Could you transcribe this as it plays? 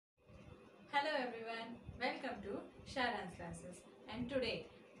everyone, welcome to SARANSH CLASSESS, and today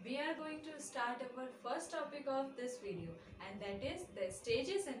we are going to start our first topic of this video, and that is the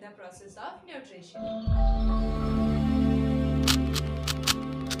stages in the process of nutrition.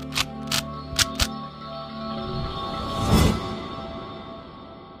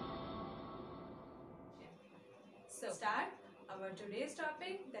 So start our today's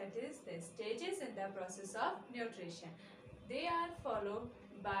topic, that is the stages in the process of nutrition. They are followed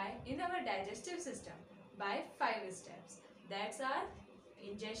by in our digestive system by 5 steps. That's our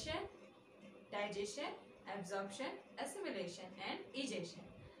ingestion, digestion, absorption, assimilation and egestion.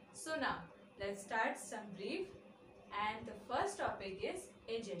 So now let's start some brief, and the first topic is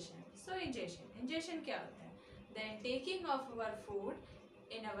ingestion. So ingestion क्या होता है? The taking of our food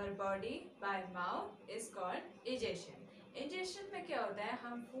in our body by mouth is called egestion. Injection में क्या होता है,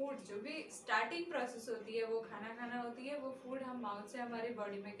 हम food जो भी स्टार्टिंग प्रोसेस होती है वो खाना होती है, वो फूड हम माउथ से हमारी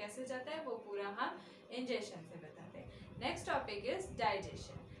बॉडी में कैसे जाता है वो पूरा हम इंजेक्शन से बताते हैं. Next topic is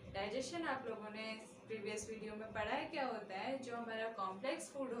digestion. Digestion आप लोगों ने प्रीवियस वीडियो में पढ़ा है. क्या होता है, जो हमारा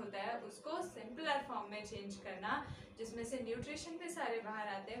कॉम्प्लेक्स फूड होता है उसको सिंपलर फॉर्म में चेंज करना, जिसमें से न्यूट्रिशन भी सारे बाहर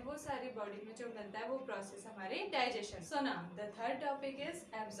आते हैं, वो सारी बॉडी में जो बनता है वो प्रोसेस हमारी digestion. So now the third topic is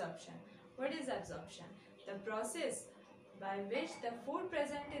absorption. What is absorption? The process by which the food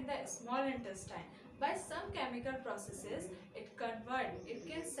present in the small intestine by some chemical processes it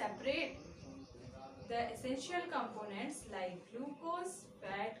can separate the essential components like glucose,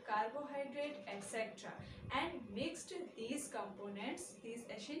 fat, carbohydrate, etc. and mixed these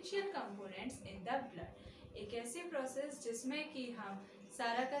essential components in the blood. एक ऐसी process जिसमें कि हम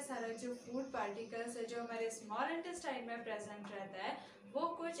सारा का सारा जो food particles है जो हमारे स्मॉल इंटेस्टाइन में प्रेजेंट रहता है वो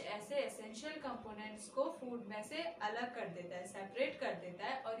कुछ ऐसे एसेंशियल कंपोनेंट्स को फूड में से अलग कर देता है, सेपरेट कर देता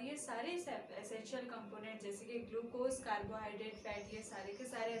है. और ये सारे एसेंशियल कंपोनेंट जैसे कि ग्लूकोज, कार्बोहाइड्रेट, फैट, ये सारे के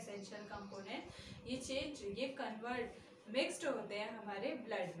सारे एसेंशियल कंपोनेंट ये कन्वर्ट मिक्सड होते हैं हमारे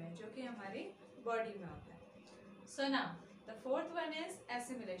ब्लड में, जो कि हमारी बॉडी में होता है. So now the fourth one is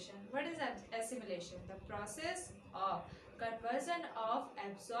assimilation. What is assimilation? The process of conversion of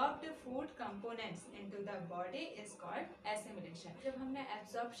absorbed food components into the body is called assimilation. जब हमने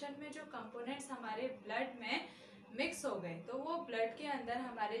absorption में जो components हमारे blood में मिक्स हो गए तो वो ब्लड के अंदर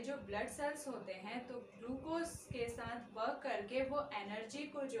हमारे जो ब्लड सेल्स होते हैं तो ग्लूकोज के साथ वर्क करके वो एनर्जी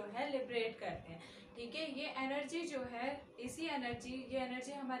को जो है लिबरेट करते हैं. ठीक है, ये एनर्जी जो है ये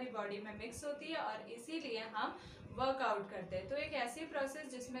एनर्जी हमारी बॉडी में मिक्स होती है और इसीलिए हम वर्कआउट करते हैं. तो एक ऐसी प्रोसेस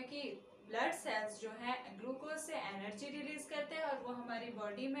जिसमें कि ब्लड सेल्स जो है ग्लूकोज से एनर्जी रिलीज करते हैं और वो हमारी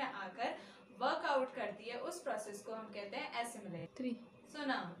बॉडी में आकर वर्कआउट करती है, उस प्रोसेस को हम कहते हैं assimilation. So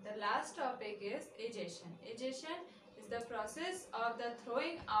now the last topic is egestion. Egestion is the process of the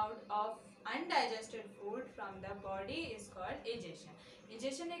throwing out of undigested food from the body is called egestion.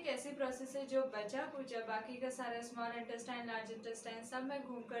 egestion एक ऐसी प्रोसेस है जो बचा कुचा बाकी का सारा स्मॉल इंटेस्टाइन, लार्ज इंटेस्टाइन सब में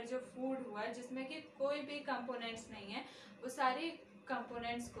घूमकर जो फूड हुआ जिसमें कि कोई भी कंपोनेंट्स नहीं है, वो सारी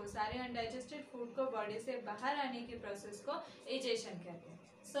कंपोनेंट्स को, सारे अनडाइजेस्टेड फूड को बॉडी से बाहर आने की प्रोसेस को egestion कहते हैं.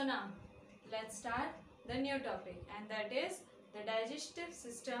 So now let's start the new topic, and that is the digestive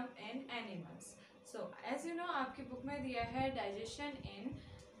system in animals. So as you know आपकी बुक में दिया है digestion in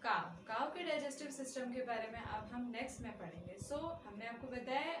काव के डाइजेस्टिव सिस्टम के बारे में अब हम नेक्स्ट में पढ़ेंगे. सो हमने आपको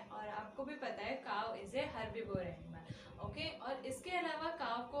बताया और आपको भी पता है काव is a herbivore animal. Okay, और इसके अलावा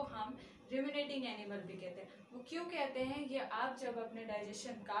काव को हम रुमिनेटिंग एनिमल भी कहते हैं. वो क्यों कहते हैं ये आप जब अपने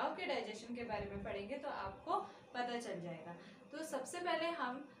काव के डाइजेशन के बारे में पढ़ेंगे तो आपको पता चल जाएगा. तो सबसे पहले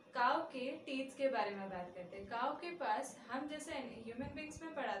हम काव के टीथ के बारे में बात करते हैं. काव के पास, हम जैसे ह्यूमन बींग्स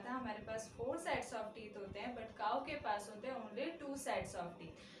में पढ़ा था हमारे पास 4 सेट्स ऑफ टीथ होते हैं, बट काव के पास होते हैं only 2 sets of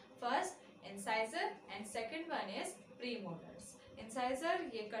teeth. First incisor and second one is premolars. Incisor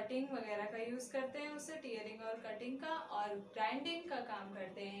ये कटिंग वगैरह का यूज करते हैं, उससे टीयरिंग और कटिंग का और ग्राइंडिंग का काम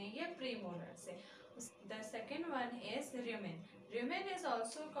करते हैं ये प्रीमोलर से. The second one is rumen. Rumen is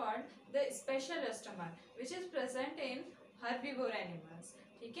also called the special stomach which is present in herbivore animals.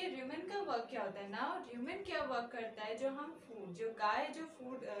 ठीक है, र्यूमेन का वर्क क्या होता है? नाउ र्यूमेन क्या वर्क करता है, जो हम फूड, जो गाय जो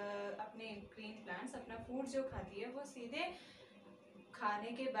फूड अपने ग्रीन प्लांट्स अपना फूड जो खाती है वो सीधे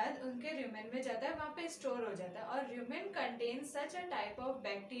खाने के बाद उनके र्यूमेन में जाता है, वहाँ पे स्टोर हो जाता है. और rumen contain such a type of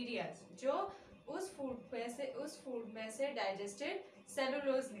bacteria जो उस फूड में से डाइजेस्टेड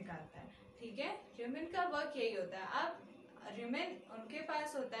सेलुलोज निकालता है. ठीक है, र्यूमेन का वर्क यही होता है. अब र्यूमेन उनके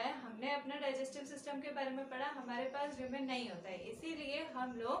पास होता है, हमने अपना डाइजेस्टिव सिस्टम के बारे में पढ़ा, हमारे पास र्यूमेन नहीं होता है, इसीलिए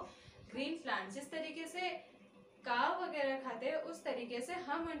हम लोग ग्रीन प्लांट जिस तरीके से काव वगैरह खाते हैं उस तरीके से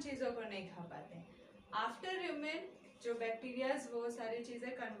हम उन चीज़ों को नहीं खा पाते. आफ्टर र्यूमेन जो बैक्टीरियाज वो सारी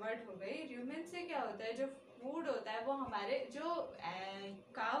चीज़ें कन्वर्ट हो गई. र्यूमेन से क्या होता है, जो फूड होता है वो हमारे जो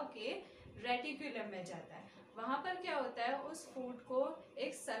काव के रेटिकुलम में जाता है। वहाँ पर क्या होता है, उस फूड को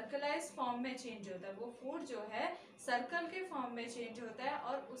एक सर्कलाइज फॉर्म में चेंज होता है, वो फूड जो है सर्कल के फॉर्म में चेंज होता है।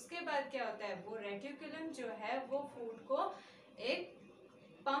 और उसके बाद क्या होता है, वो रेटिकुलम जो है वो फूड को एक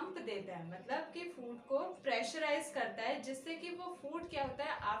पंप देता है, मतलब कि फूड को प्रेशराइज करता है, जिससे कि वो फूड क्या होता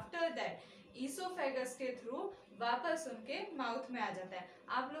है आफ्टर दैट ईसोफेगस के थ्रू वापस उनके माउथ में आ जाता है।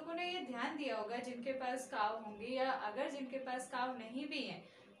 आप लोगों ने ये ध्यान दिया होगा, जिनके पास काव होंगी या अगर जिनके पास काव नहीं भी है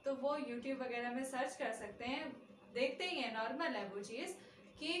तो वो यूट्यूब वगैरह में सर्च कर सकते हैं, देखते ही है, नॉर्मल है वो चीज़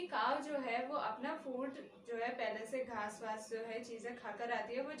कि काव जो है वो अपना फूड जो है पहले से घास वास जो है चीज़ें खाकर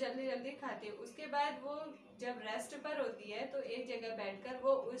आती है, वो जल्दी जल्दी खाती है। उसके बाद वो जब रेस्ट पर होती है तो एक जगह बैठकर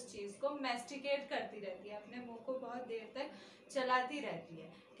वो उस चीज़ को मैस्टिकेट करती रहती है, अपने मुंह को बहुत देर तक चलाती रहती है।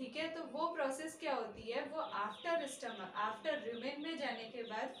 ठीक है, तो वो प्रोसेस क्या होती है, वो आफ्टर स्टमक, आफ्टर रुमेन में जाने के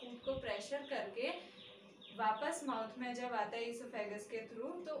बाद फूड को प्रेशर करके वापस माउथ में जब आता है इसोफेगस के थ्रू,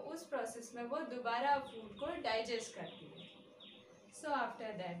 तो उस प्रोसेस में वो दोबारा फूड को डाइजेस्ट करती है। सो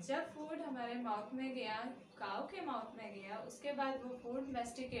आफ्टर दैट जब फूड हमारे माउथ में गया, काऊ के माउथ में गया, उसके बाद वो फूड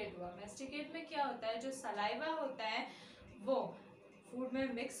मेस्टिकेट हुआ। मेस्टिकेट में क्या होता है, जो सलाइवा होता है वो फूड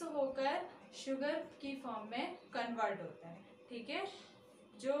में मिक्स होकर शुगर की फॉर्म में कन्वर्ट होता है। ठीक है,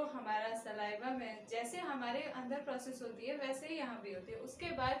 जो हमारा सलाइवा में जैसे हमारे अंदर प्रोसेस होती है वैसे ही यहाँ भी होती है। उसके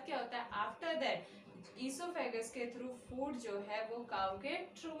बाद क्या होता है, आफ्टर दैट ईसोफेगस के थ्रू फूड जो है वो काऊ के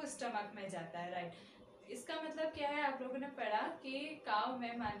थ्रू स्टमक में जाता है। राइट, इसका मतलब क्या है, आप लोगों ने पढ़ा कि काव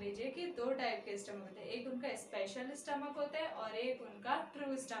में मान लीजिए कि दो टाइप के स्टमक होते हैं, एक उनका स्पेशल स्टमक होता है और एक उनका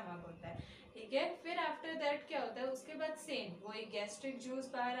ट्रू स्टमक होता है। ठीक है, फिर आफ्टर दैट क्या होता है, उसके बाद सेम वो एक गैस्ट्रिक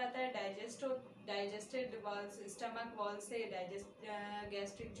जूस बाहर आता है, डाइजेस्टेड वॉल्स, स्टमक वॉल से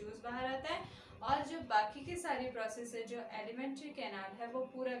गैस्ट्रिक जूस बाहर आता है। और जो बाकी की सारी प्रोसेस है, जो एलिमेंट्री कैनाल है, वो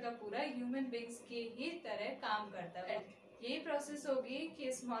पूरा का पूरा ह्यूमन बींग्स की ही तरह काम करता है। यही प्रोसेस होगी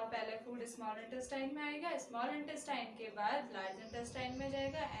कि स्मॉल, पहले फूड स्मॉल इंटेस्टाइन में आएगा, स्मॉल इंटेस्टाइन के बाद लार्ज इंटेस्टाइन में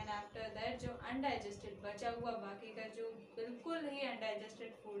जाएगा, एंड आफ्टर दैट जो अनडाइजेस्टेड बचा हुआ बाकी का जो बिल्कुल ही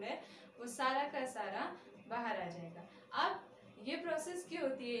अनडाइजेस्टेड फूड है वो सारा का सारा बाहर आ जाएगा। अब ये प्रोसेस क्यों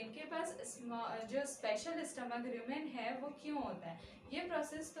होती है, इनके पास जो स्पेशल स्टमक रुमेन है वो क्यों होता है ये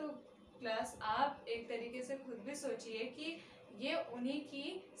प्रोसेस, तो क्लास आप एक तरीके से खुद भी सोचिए कि ये उन्हीं की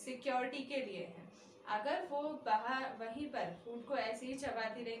सिक्योरिटी के लिए है। अगर वो बाहर वहीं पर फूड को ऐसे ही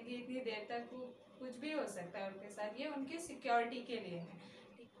चबाती रहेंगी इतनी देर तक, वो कुछ भी हो सकता है उनके साथ, ये उनकी सिक्योरिटी के लिए है।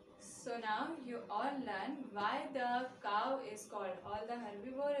 So now you all learn why the cow is called, all the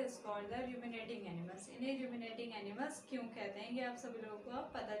herbivore is called the ruminating animals. इन्हें ruminating animals क्यों कहते हैं ये आप सभी लोगों को अब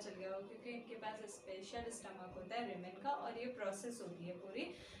पता चल गया हो, क्योंकि इनके पास स्पेशल स्टमक होता है रुमेन का, और ये प्रोसेस होती है पूरी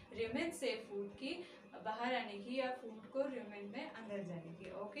रुमेन से फूड की बाहर आने की या फूड को रुमेन में अंदर जाने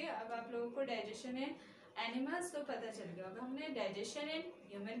की। ओके, अब आप लोगों को डाइजेशन इन एनिमल्स तो पता चल गया होगा, हमने डाइजेशन इन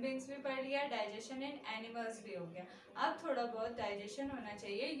ह्यूमन बींग्स भी पढ़ लिया, डाइजेशन इन एनिमल्स भी हो गया। अब थोड़ा बहुत डाइजेशन होना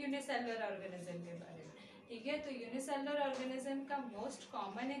चाहिए यूनिसेलुलर ऑर्गेनिज्म के बारे में। ठीक है, तो यूनिसेलुलर ऑर्गेनिज्म का मोस्ट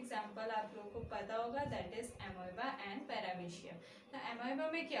कॉमन एग्जांपल आप लोगों को पता होगा, दैट इज एमोइबा एंड पैरामीशियम। तो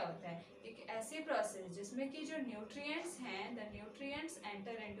एमोइबा में क्या होता है, एक ऐसी प्रोसेस जिसमें कि जो न्यूट्रिएंट्स हैं, the nutrients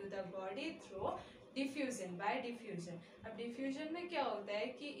enter into the body through diffusion, bye diffusion. अब डिफ्यूजन में क्या होता है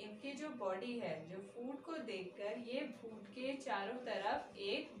कि इनकी जो बॉडी है, जो फूड को देखकर ये फूड के चारों तरफ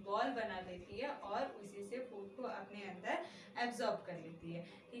एक बॉल बना लेती है और उसी से फूड को अपने अंदर एब्जॉर्ब कर लेती है।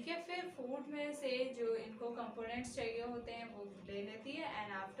 ठीक है, फिर फूड में से जो इनको कंपोनेंट्स चाहिए होते हैं वो ले लेती है,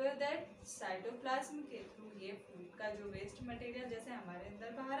 एंड आफ्टर दैट साइटोप्लाज्म के थ्रू ये फूड का जो वेस्ट मटेरियल जैसे हमारे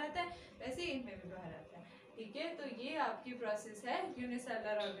अंदर बाहर आता है वैसे ही इनमें भी बाहर आता है। ठीक है, तो ये आपकी प्रोसेस है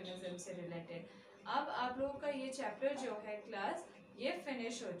यूनिसेलुलर ऑर्गेनिज्म से रिलेटेड। अब आप लोगों का ये चैप्टर जो है क्लास ये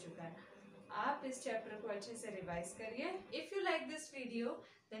फिनिश हो चुका है। आप इस चैप्टर को अच्छे से रिवाइज करिए। If you like this video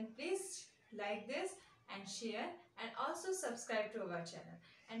then please like this and share and also subscribe to our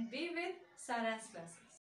channel and be with सारांश क्लासेस।